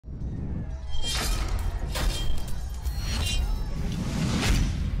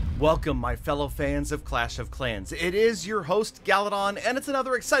Welcome, my fellow fans of Clash of Clans. It is your host, Galadon, and it's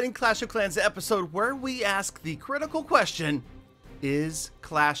another exciting Clash of Clans episode where we ask the critical question, is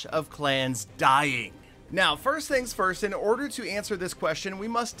Clash of Clans dying? Now, first things first, in order to answer this question, we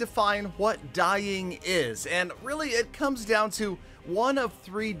must define what dying is, and really it comes down to one of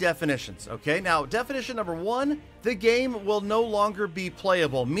three definitions, okay? Now, definition number one, the game will no longer be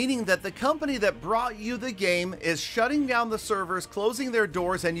playable, meaning that the company that brought you the game is shutting down the servers, closing their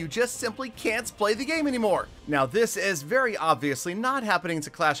doors, and you just simply can't play the game anymore. Now, this is very obviously not happening to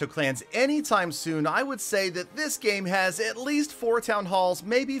Clash of Clans anytime soon. I would say that this game has at least 4 town halls,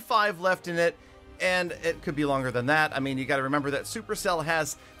 maybe 5 left in it, and it could be longer than that. I mean, you got to remember that Supercell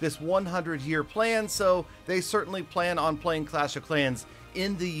has this 100-year plan, so they certainly plan on playing Clash of Clans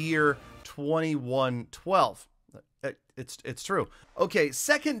in the year 2112. It's true. Okay,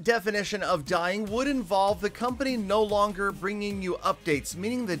 second definition of dying would involve the company no longer bringing you updates,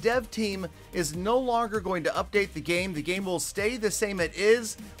 meaning the dev team is no longer going to update the game. The game will stay the same it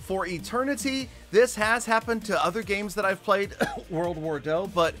is for eternity. This has happened to other games that I've played, World War II,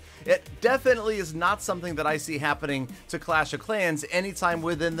 but it definitely is not something that I see happening to Clash of Clans anytime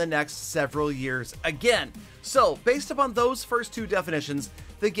within the next several years again. So, based upon those first two definitions,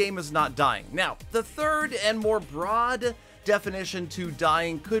 the game is not dying. Now, the third and more broad definition to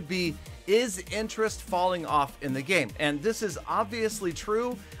dying could be, is interest falling off in the game? And this is obviously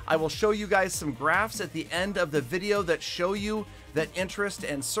true. I will show you guys some graphs at the end of the video that show you that interest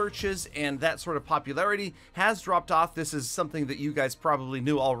and searches and that sort of popularity has dropped off. This is something that you guys probably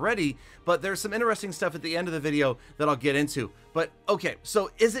knew already, but there's some interesting stuff at the end of the video that I'll get into. But okay, so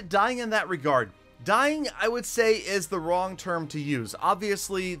is it dying in that regard? Dying, I would say, is the wrong term to use.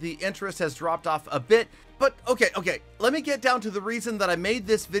 Obviously, the interest has dropped off a bit, but okay, let me get down to the reason that I made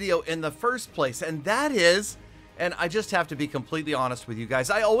this video in the first place, and that is, and I just have to be completely honest with you guys.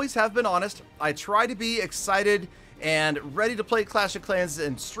 I always have been honest. I try to be excited and ready to play Clash of Clans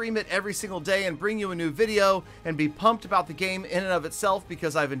and stream it every single day and bring you a new video and be pumped about the game in and of itself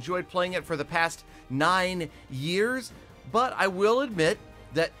because I've enjoyed playing it for the past 9 years. But I will admit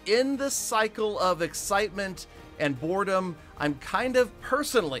that in the cycle of excitement and boredom, I'm kind of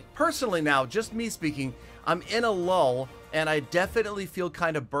personally now, just me speaking, I'm in a lull and I definitely feel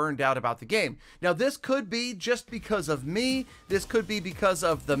kind of burned out about the game. Now, this could be just because of me, this could be because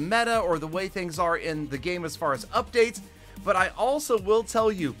of the meta or the way things are in the game as far as updates, but I also will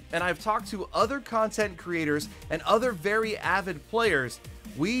tell you, and I've talked to other content creators and other very avid players,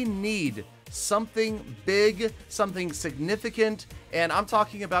 we need something big, something significant, and I'm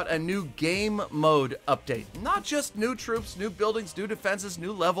talking about a new game mode update. Not just new troops, new buildings, new defenses,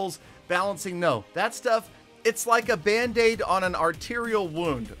 new levels, balancing, no. That stuff, it's like a band-aid on an arterial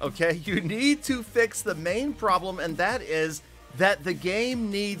wound, okay? You need to fix the main problem, and that is that the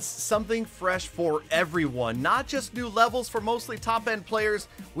game needs something fresh for everyone, not just new levels for mostly top-end players.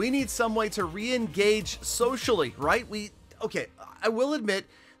 We need some way to re-engage socially, right? Okay, I will admit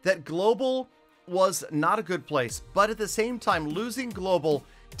that global was not a good place, but at the same time, losing global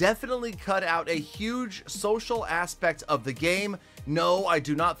definitely cut out a huge social aspect of the game. No, I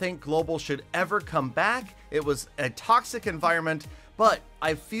do not think global should ever come back. It was a toxic environment, but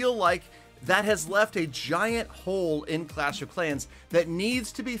I feel like that has left a giant hole in Clash of Clans that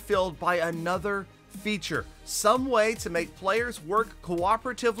needs to be filled by another feature, some way to make players work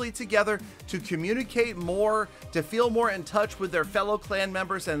cooperatively together, to communicate more, to feel more in touch with their fellow clan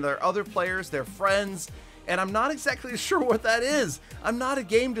members and their other players, their friends. And I'm not exactly sure what that is. I'm not a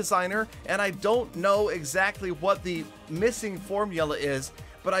game designer and I don't know exactly what the missing formula is,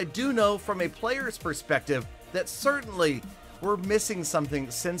 but I do know from a player's perspective that certainly we're missing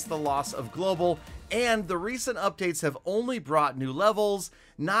something since the loss of global, and the recent updates have only brought new levels,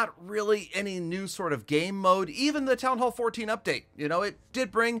 not really any new sort of game mode. Even the Town Hall 14 update, you know, it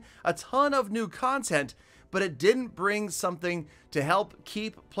did bring a ton of new content, but it didn't bring something to help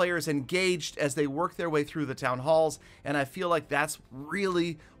keep players engaged as they work their way through the town halls, and I feel like that's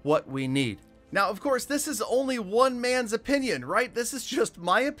really what we need. Now, of course, this is only one man's opinion, right? This is just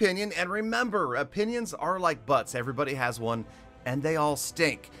my opinion, and remember, opinions are like butts. Everybody has one, and they all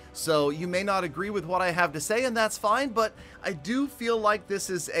stink. So you may not agree with what I have to say, and that's fine, but I do feel like this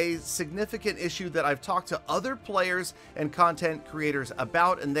is a significant issue that I've talked to other players and content creators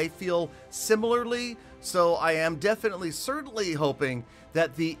about, and they feel similarly. So I am certainly hoping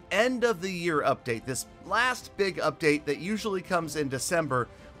that the end of the year update, this last big update that usually comes in December,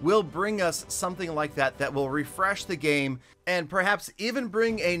 will bring us something like that that will refresh the game and perhaps even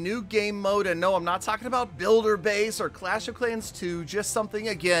bring a new game mode. And no, I'm not talking about Builder Base or Clash of Clans 2, just something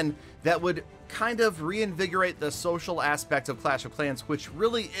again that would kind of reinvigorate the social aspect of Clash of Clans, which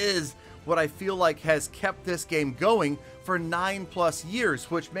really is what I feel like has kept this game going for 9+ years,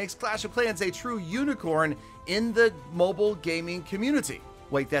 which makes Clash of Clans a true unicorn in the mobile gaming community.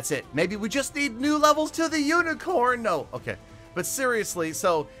 Wait, that's it. Maybe we just need new levels to the unicorn. No, okay. But seriously,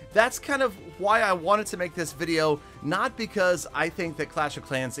 so that's kind of why I wanted to make this video, not because I think that Clash of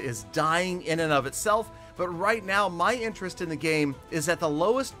Clans is dying in and of itself, but right now my interest in the game is at the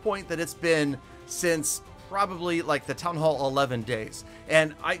lowest point that it's been since probably like the Town Hall 11 days.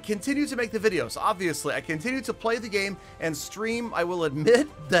 And I continue to make the videos, obviously. I continue to play the game and stream. I will admit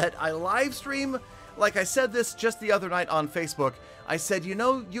that I live stream. Like I said this just the other night on Facebook. I said, you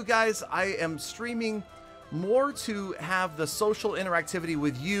know, you guys, I am streaming more to have the social interactivity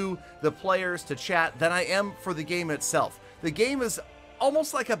with you, the players, to chat, than I am for the game itself. The game is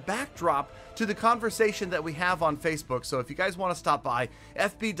almost like a backdrop to the conversation that we have on Facebook. So if you guys want to stop by,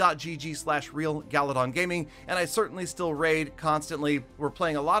 fb.gg/realgaladongaming, and I certainly still raid constantly. We're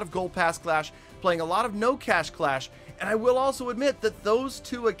playing a lot of Gold Pass Clash, playing a lot of No Cash Clash, and I will also admit that those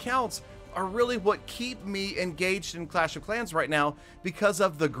two accounts are really what keep me engaged in Clash of Clans right now because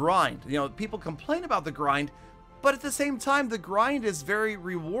of the grind. You know, people complain about the grind, but at the same time, the grind is very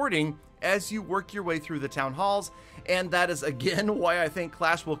rewarding as you work your way through the town halls, and that is again why I think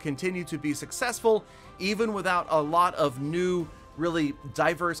Clash will continue to be successful even without a lot of new, really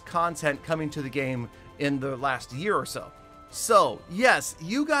diverse content coming to the game in the last year or so. So, yes,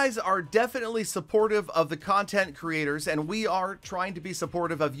 you guys are definitely supportive of the content creators, and we are trying to be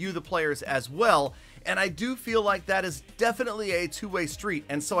supportive of you, the players, as well. And I do feel like that is definitely a two-way street.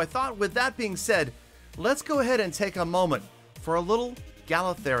 And so I thought, with that being said, let's go ahead and take a moment for a little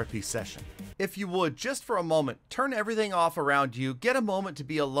Gala therapy session. If you would, just for a moment, turn everything off around you, get a moment to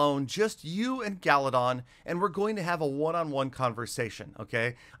be alone, just you and Galadon, and we're going to have a one-on-one conversation,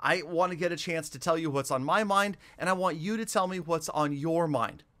 okay? I want to get a chance to tell you what's on my mind, and I want you to tell me what's on your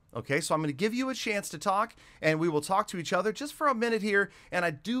mind, okay? So I'm going to give you a chance to talk, and we will talk to each other just for a minute here, and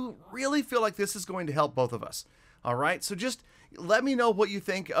I do really feel like this is going to help both of us, all right? So just let me know what you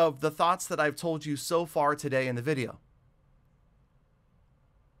think of the thoughts that I've told you so far today in the video.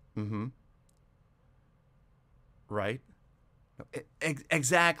 Right?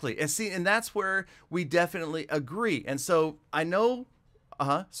 Exactly. And see, and that's where we definitely agree. And so I know,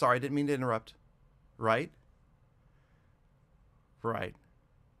 sorry, I didn't mean to interrupt. Right? Right.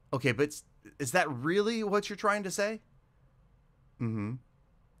 Okay, but is that really what you're trying to say?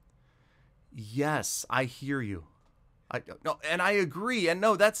 Yes, I hear you. No, and I agree. And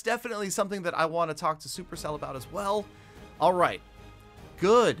no, that's definitely something that I want to talk to Supercell about as well. All right.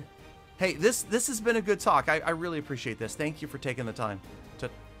 Good. Hey, this has been a good talk. I really appreciate this. Thank you for taking the time to...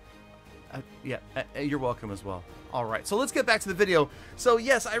 you're welcome as well. All right, so let's get back to the video. So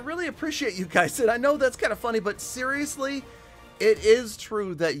yes, I really appreciate you guys. And I know that's kind of funny, but seriously, it is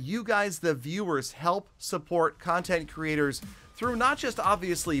true that you guys, the viewers, help support content creators through not just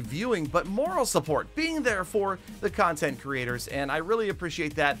obviously viewing, but moral support, being there for the content creators. And I really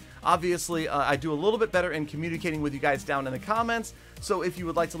appreciate that. Obviously, I do a little bit better in communicating with you guys down in the comments. So if you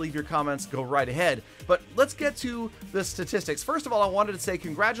would like to leave your comments, go right ahead. But let's get to the statistics. First of all, I wanted to say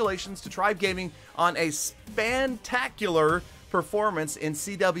congratulations to Tribe Gaming on a spantacular performance in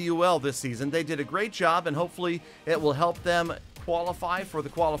CWL this season. They did a great job, and hopefully it will help them qualify for the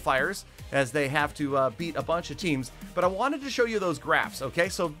qualifiers as they have to beat a bunch of teams. But I wanted to show you those graphs, okay?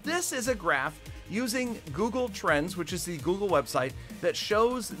 So this is a graph using Google Trends, which is the Google website that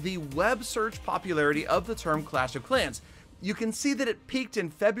shows the web search popularity of the term Clash of Clans. You can see that it peaked in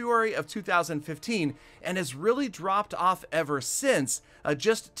February of 2015 and has really dropped off ever since,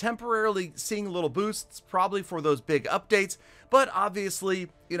 just temporarily seeing little boosts, probably for those big updates. But obviously,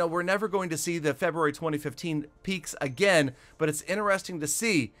 you know, we're never going to see the February 2015 peaks again, but it's interesting to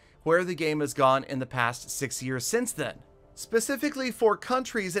see where the game has gone in the past 6 years since then. Specifically for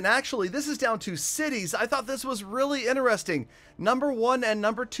countries, and actually this is down to cities. I thought this was really interesting. Number 1 and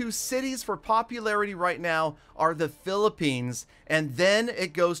number 2 cities for popularity right now are the Philippines, and then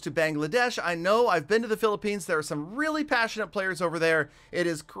it goes to Bangladesh. I know, I've been to the Philippines. There are some really passionate players over there. It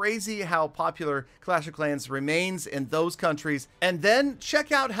is crazy how popular Clash of Clans remains in those countries. And then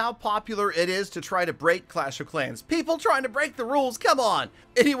check out how popular it is to try to break Clash of Clans. People trying to break the rules, come on.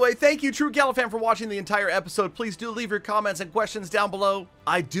 Anyway, thank you, True Gala fan, for watching the entire episode. Please do leave your comments and questions down below.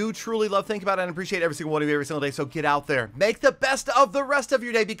 I do truly love thinking about it and appreciate every single one of you every single day, so get out there. Make the best of the rest of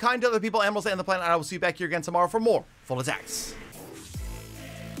your day. Be kind to other people, animals, and the planet. I will see you back here again tomorrow for more Full Attacks.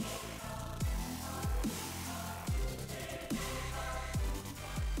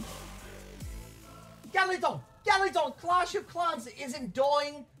 Galadon! Galadon! Clash of Clans isn't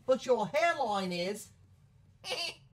dying, but your hairline is.